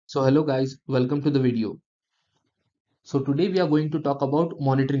So hello guys, welcome to the video. So today we are going to talk about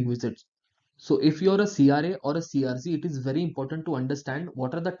monitoring visits. So if you are a CRA or a CRC, it is very important to understand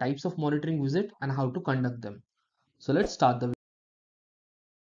what are the types of monitoring visit and how to conduct them. So let's start the video.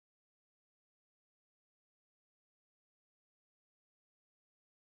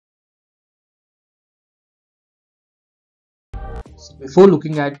 So before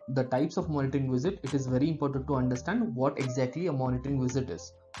looking at the types of monitoring visit, it is very important to understand what exactly a monitoring visit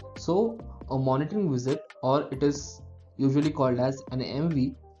is. So a monitoring visit, or it is usually called as an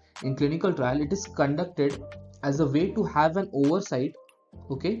MV in clinical trial, it is conducted as a way to have an oversight,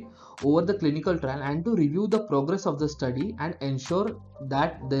 okay, over the clinical trial and to review the progress of the study and ensure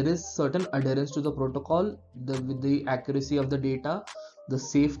that there is certain adherence to the protocol, with the accuracy of the data, the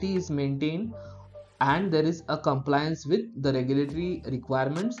safety is maintained, and there is a compliance with the regulatory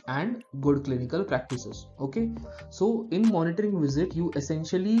requirements and good clinical practices. Okay, so in monitoring visit you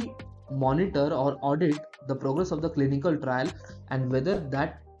essentially monitor or audit the progress of the clinical trial and whether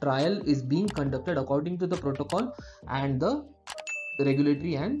that trial is being conducted according to the protocol and the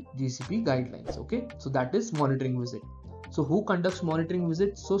regulatory and GCP guidelines. Okay, so that is monitoring visit. So who conducts monitoring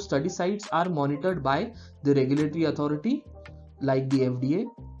visit? So study sites are monitored by the regulatory authority like the FDA,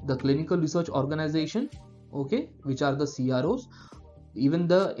 the clinical research organization, okay, which are the CROs. Even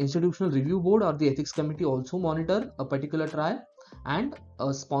the institutional review board or the ethics committee also monitor a particular trial, and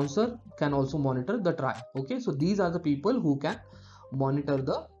a sponsor can also monitor the trial. Okay, so these are the people who can monitor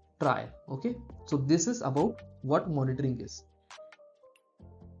the trial. Okay, so this is about what monitoring is.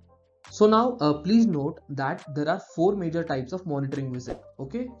 So now please note that there are four major types of monitoring visit.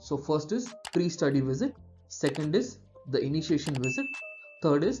 Okay, so first is pre-study visit, second is the initiation visit,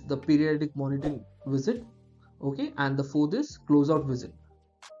 third is the periodic monitoring visit, okay, and the fourth is closeout visit.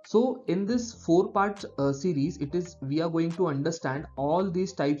 So in this four-part series, it is we are going to understand all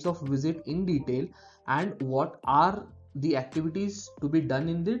these types of visit in detail and what are the activities to be done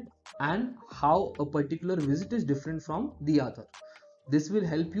in it and how a particular visit is different from the other. This will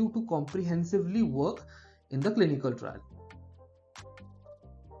help you to comprehensively work in the clinical trial.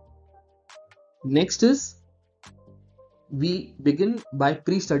 Next is we begin by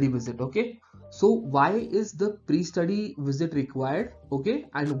pre-study visit. Okay, so why is the pre-study visit required? Okay,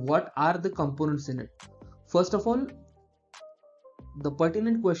 and what are the components in it? First of all, the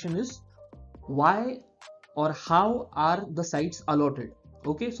pertinent question is why or how are the sites allotted?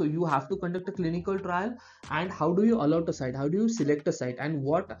 Okay, so you have to conduct a clinical trial, and how do you allot a site, how do you select a site, and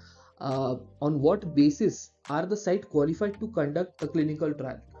what on what basis are the site qualified to conduct a clinical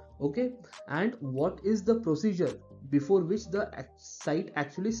trial? Okay, and what is the procedure before which the site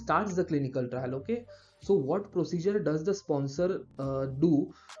actually starts the clinical trial? Okay, so what procedure does the sponsor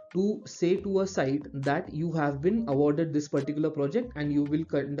do to say to a site that you have been awarded this particular project and you will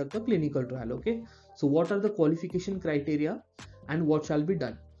conduct a clinical trial? Okay, so what are the qualification criteria and what shall be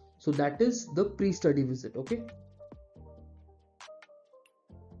done? So that is the pre-study visit. Okay,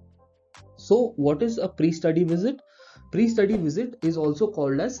 so what is a pre-study visit? Pre-study visit is also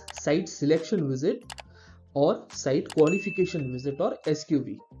called as site selection visit or site qualification visit or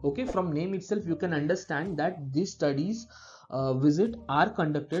SQV. Okay, from name itself you can understand that these studies visit are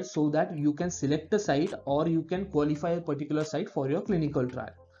conducted so that you can select a site or you can qualify a particular site for your clinical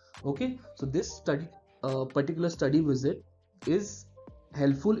trial. Okay, so this particular study visit is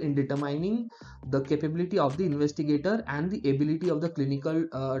helpful in determining the capability of the investigator and the ability of the clinical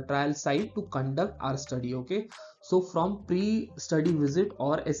trial site to conduct our study. Okay, so from pre-study visit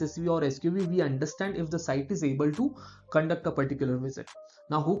or SSV or SQV, we understand if the site is able to conduct a particular visit.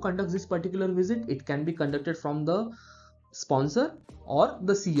 Now who conducts this particular visit? It can be conducted from the sponsor or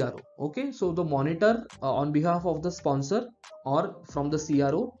the CRO. Okay, so the monitor on behalf of the sponsor or from the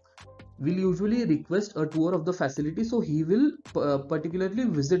CRO will usually request a tour of the facility, so he will particularly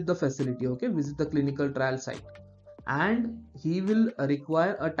visit the facility, okay, visit the clinical trial site, and he will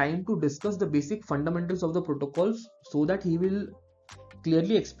require a time to discuss the basic fundamentals of the protocols so that he will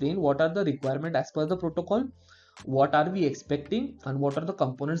clearly explain what are the requirement as per the protocol, what are we expecting, and what are the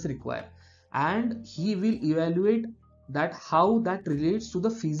components required, and he will evaluate that how that relates to the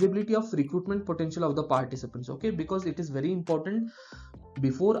feasibility of recruitment potential of the participants. Okay, because it is very important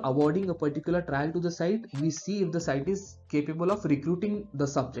before awarding a particular trial to the site, we see if the site is capable of recruiting the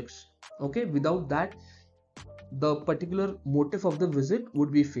subjects. Okay, without that the particular motive of the visit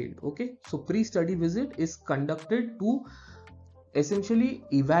would be failed. Okay, so pre-study visit is conducted to essentially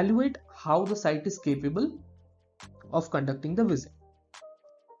evaluate how the site is capable of conducting the visit.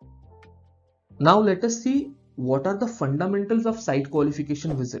 Now let us see what are the fundamentals of site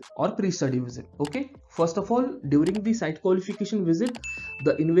qualification visit or pre-study visit? Okay, first of all, during the site qualification visit,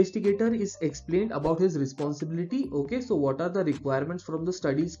 the investigator is explained about his responsibility. Okay, so what are the requirements from the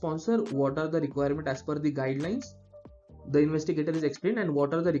study sponsor, what are the requirement as per the guidelines, the investigator is explained, and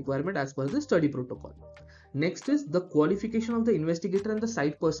what are the requirement as per the study protocol. Next is the qualification of the investigator and the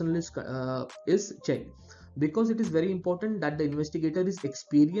site personnel is checked, because it is very important that the investigator is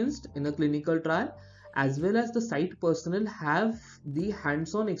experienced in a clinical trial, as well as the site personnel have the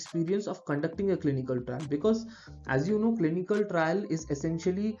hands-on experience of conducting a clinical trial, because as you know, clinical trial is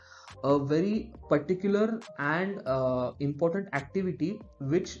essentially a very particular and important activity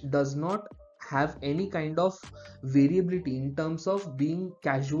which does not have any kind of variability in terms of being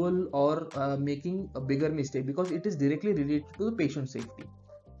casual or making a bigger mistake, because it is directly related to the patient safety.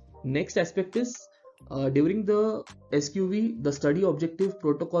 Next aspect is during the SQV, the study objective,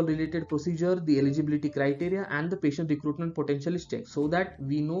 protocol related procedure, the eligibility criteria, and the patient recruitment potential is checked, so that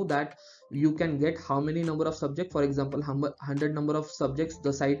we know that you can get how many number of subjects. For example, 100 number of subjects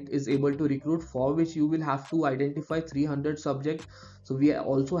the site is able to recruit, for which you will have to identify 300 subjects. So we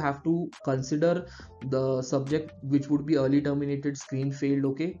also have to consider the subject which would be early terminated, screen failed.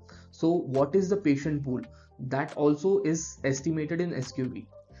 Okay, so what is the patient pool, that also is estimated in SQV.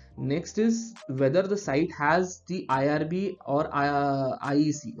 Next is whether the site has the IRB or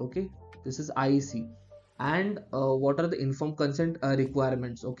IEC. Okay, this is IEC. And what are the informed consent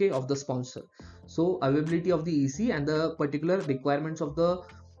requirements, okay, of the sponsor. So availability of the EC and the particular requirements of the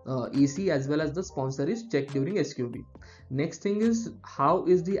EC as well as the sponsor is checked during SQB. Next thing is, how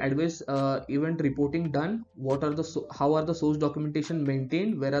is the adverse event reporting done, what are the how are the source documentation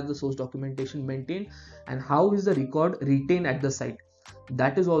maintained, where are the source documentation maintained, and how is the record retained at the site,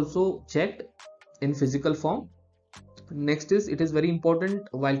 that is also checked in physical form. Next is, it is very important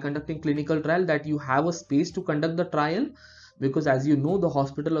while conducting clinical trial that you have a space to conduct the trial, because as you know, the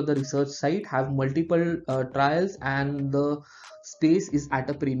hospital or the research site have multiple trials and the space is at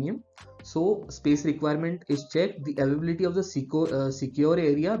a premium. So space requirement is checked, the availability of the secure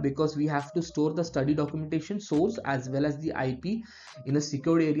area, because we have to store the study documentation source as well as the IP in a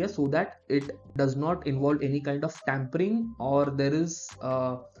secured area, so that it does not involve any kind of tampering, or there is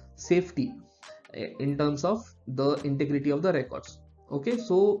safety in terms of the integrity of the records. Okay,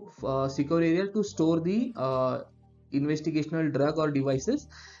 so secure area to store the investigational drug or devices,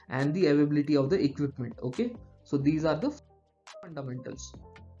 and the availability of the equipment. Okay, so these are the fundamentals.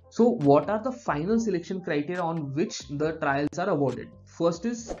 So what are the final selection criteria on which the trials are awarded? First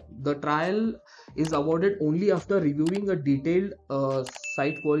is, the trial is awarded only after reviewing a detailed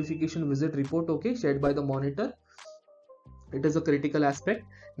site qualification visit report, okay, shared by the monitor. It is a critical aspect.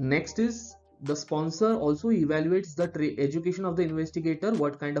 Next is, the sponsor also evaluates the education of the investigator,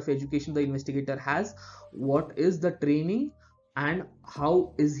 what kind of education the investigator has, what is the training, and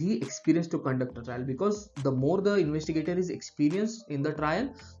how is he experienced to conduct a trial, because the more the investigator is experienced in the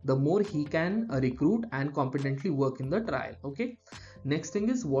trial, the more he can recruit and competently work in the trial. Okay, next thing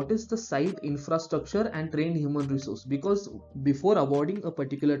is, what is the site infrastructure and trained human resource, because before awarding a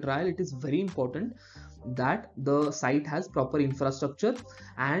particular trial, it is very important that the site has proper infrastructure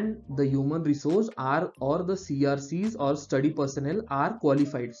and the human resource are, or the CRCs or study personnel are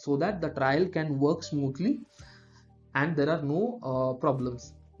qualified, so that the trial can work smoothly and there are no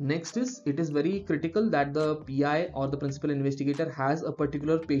problems. Next is, it is very critical that the PI or the principal investigator has a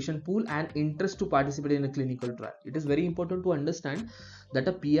particular patient pool and interest to participate in a clinical trial. It is very important to understand that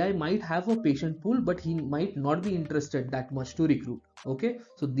a PI might have a patient pool, but he might not be interested that much to recruit. Okay,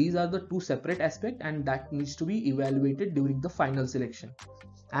 so these are the two separate aspects, and that needs to be evaluated during the final selection.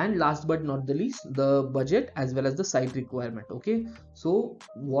 And last but not the least, the budget as well as the site requirement. Okay, so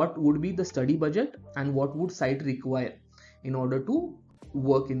what would be the study budget and what would site require in order to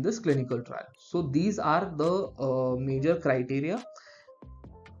work in this clinical trial? So these are the major criteria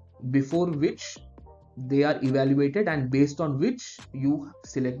before which they are evaluated, and based on which you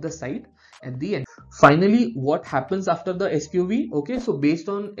select the site at the end. Finally, what happens after the SQV? Okay, so based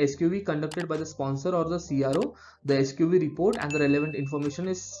on SQV conducted by the sponsor or the CRO, the SQV report and the relevant information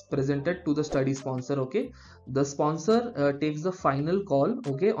is presented to the study sponsor. Okay, the sponsor takes the final call,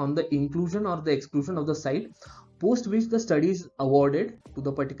 okay, on the inclusion or the exclusion of the site, post which the study is awarded to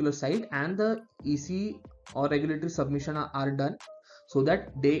the particular site and the EC or regulatory submission are done, so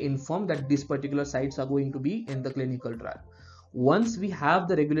that they inform that these particular sites are going to be in the clinical trial. Once we have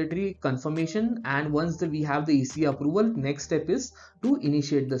the regulatory confirmation and once we have the EC approval, next step is to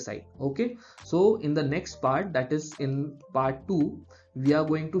initiate the site. Okay, so in the next part, that is in part 2, we are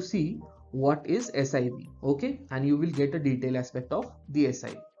going to see what is SIV. Okay, and you will get a detailed aspect of the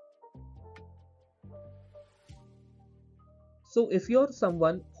SIV. So if you're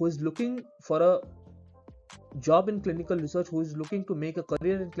someone who is looking for a job in clinical research, who is looking to make a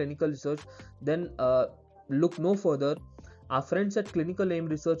career in clinical research, then look no further. Our friends at Clinical Aim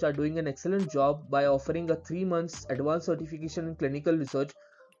Research are doing an excellent job by offering a 3 months advanced certification in clinical research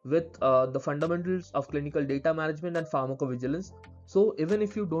with the fundamentals of clinical data management and pharmacovigilance. So even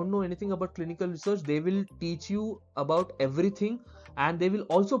if you don't know anything about clinical research, they will teach you about everything, and they will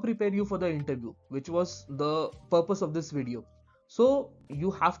also prepare you for the interview, which was the purpose of this video. So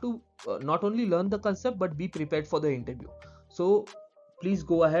you have to not only learn the concept but be prepared for the interview. So please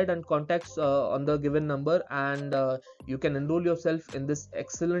go ahead and contact on the given number, and you can enroll yourself in this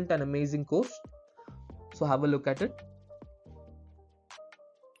excellent and amazing course. So have a look at it.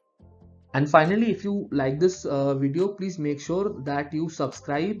 And finally, if you like this video, please make sure that you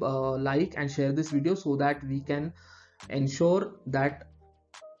subscribe, like and share this video, so that we can ensure that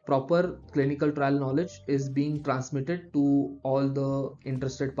proper clinical trial knowledge is being transmitted to all the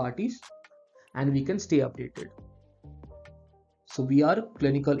interested parties, and we can stay updated. So we are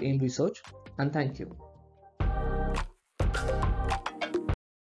Clinical Aim Research, and thank you.